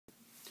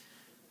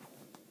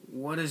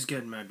What is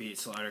good, my Beat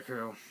Slaughter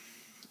crew?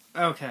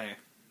 Okay,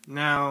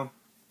 now,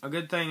 a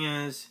good thing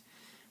is,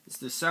 it's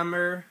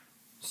December,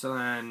 so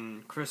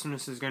then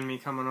Christmas is going to be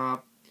coming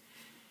up,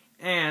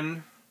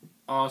 and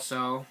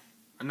also,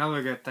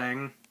 another good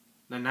thing,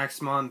 the next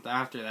month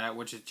after that,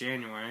 which is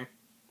January,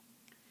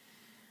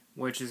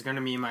 which is going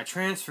to be my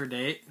transfer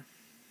date,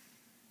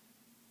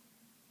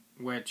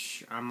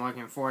 which I'm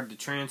looking forward to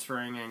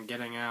transferring and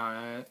getting out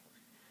of it,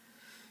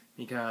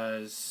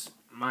 because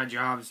my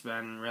job's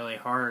been really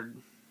hard,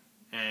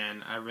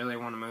 and I really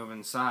want to move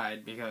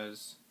inside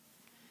because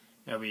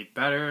it'll be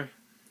better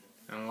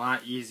and a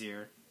lot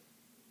easier.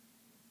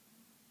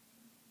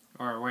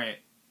 Or wait.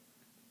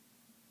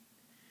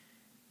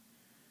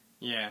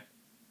 Yeah.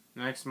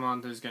 Next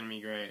month is going to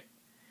be great.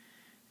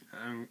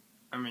 I'm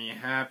going to be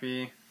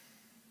happy,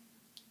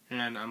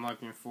 and I'm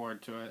looking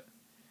forward to it.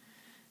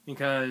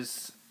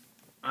 Because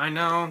I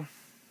know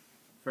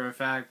for a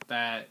fact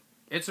that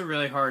it's a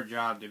really hard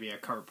job to be a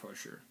cart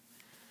pusher.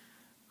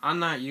 I'm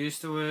not used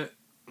to it.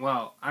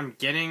 Well, I'm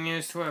getting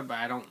used to it, but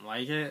I don't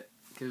like it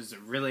because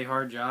it's a really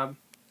hard job.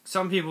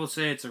 Some people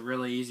say it's a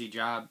really easy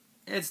job.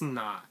 It's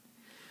not.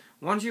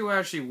 Once you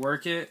actually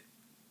work it,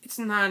 it's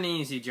not an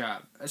easy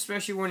job,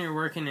 especially when you're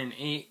working an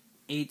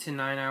 8 to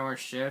 9 hour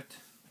shift.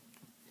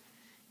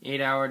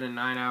 8-hour to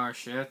 9-hour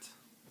shift,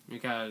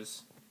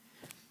 because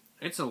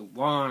it's a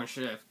long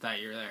shift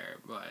that you're there,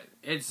 but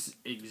it's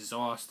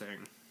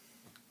exhausting,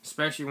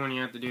 especially when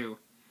you have to do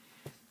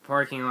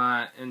parking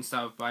lot and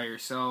stuff by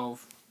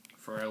yourself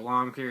for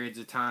long periods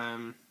of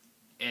time.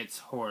 It's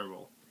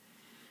horrible.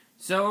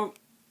 So,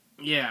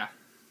 yeah,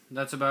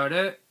 that's about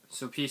it.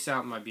 So peace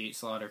out, my Beat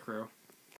Slaughter crew.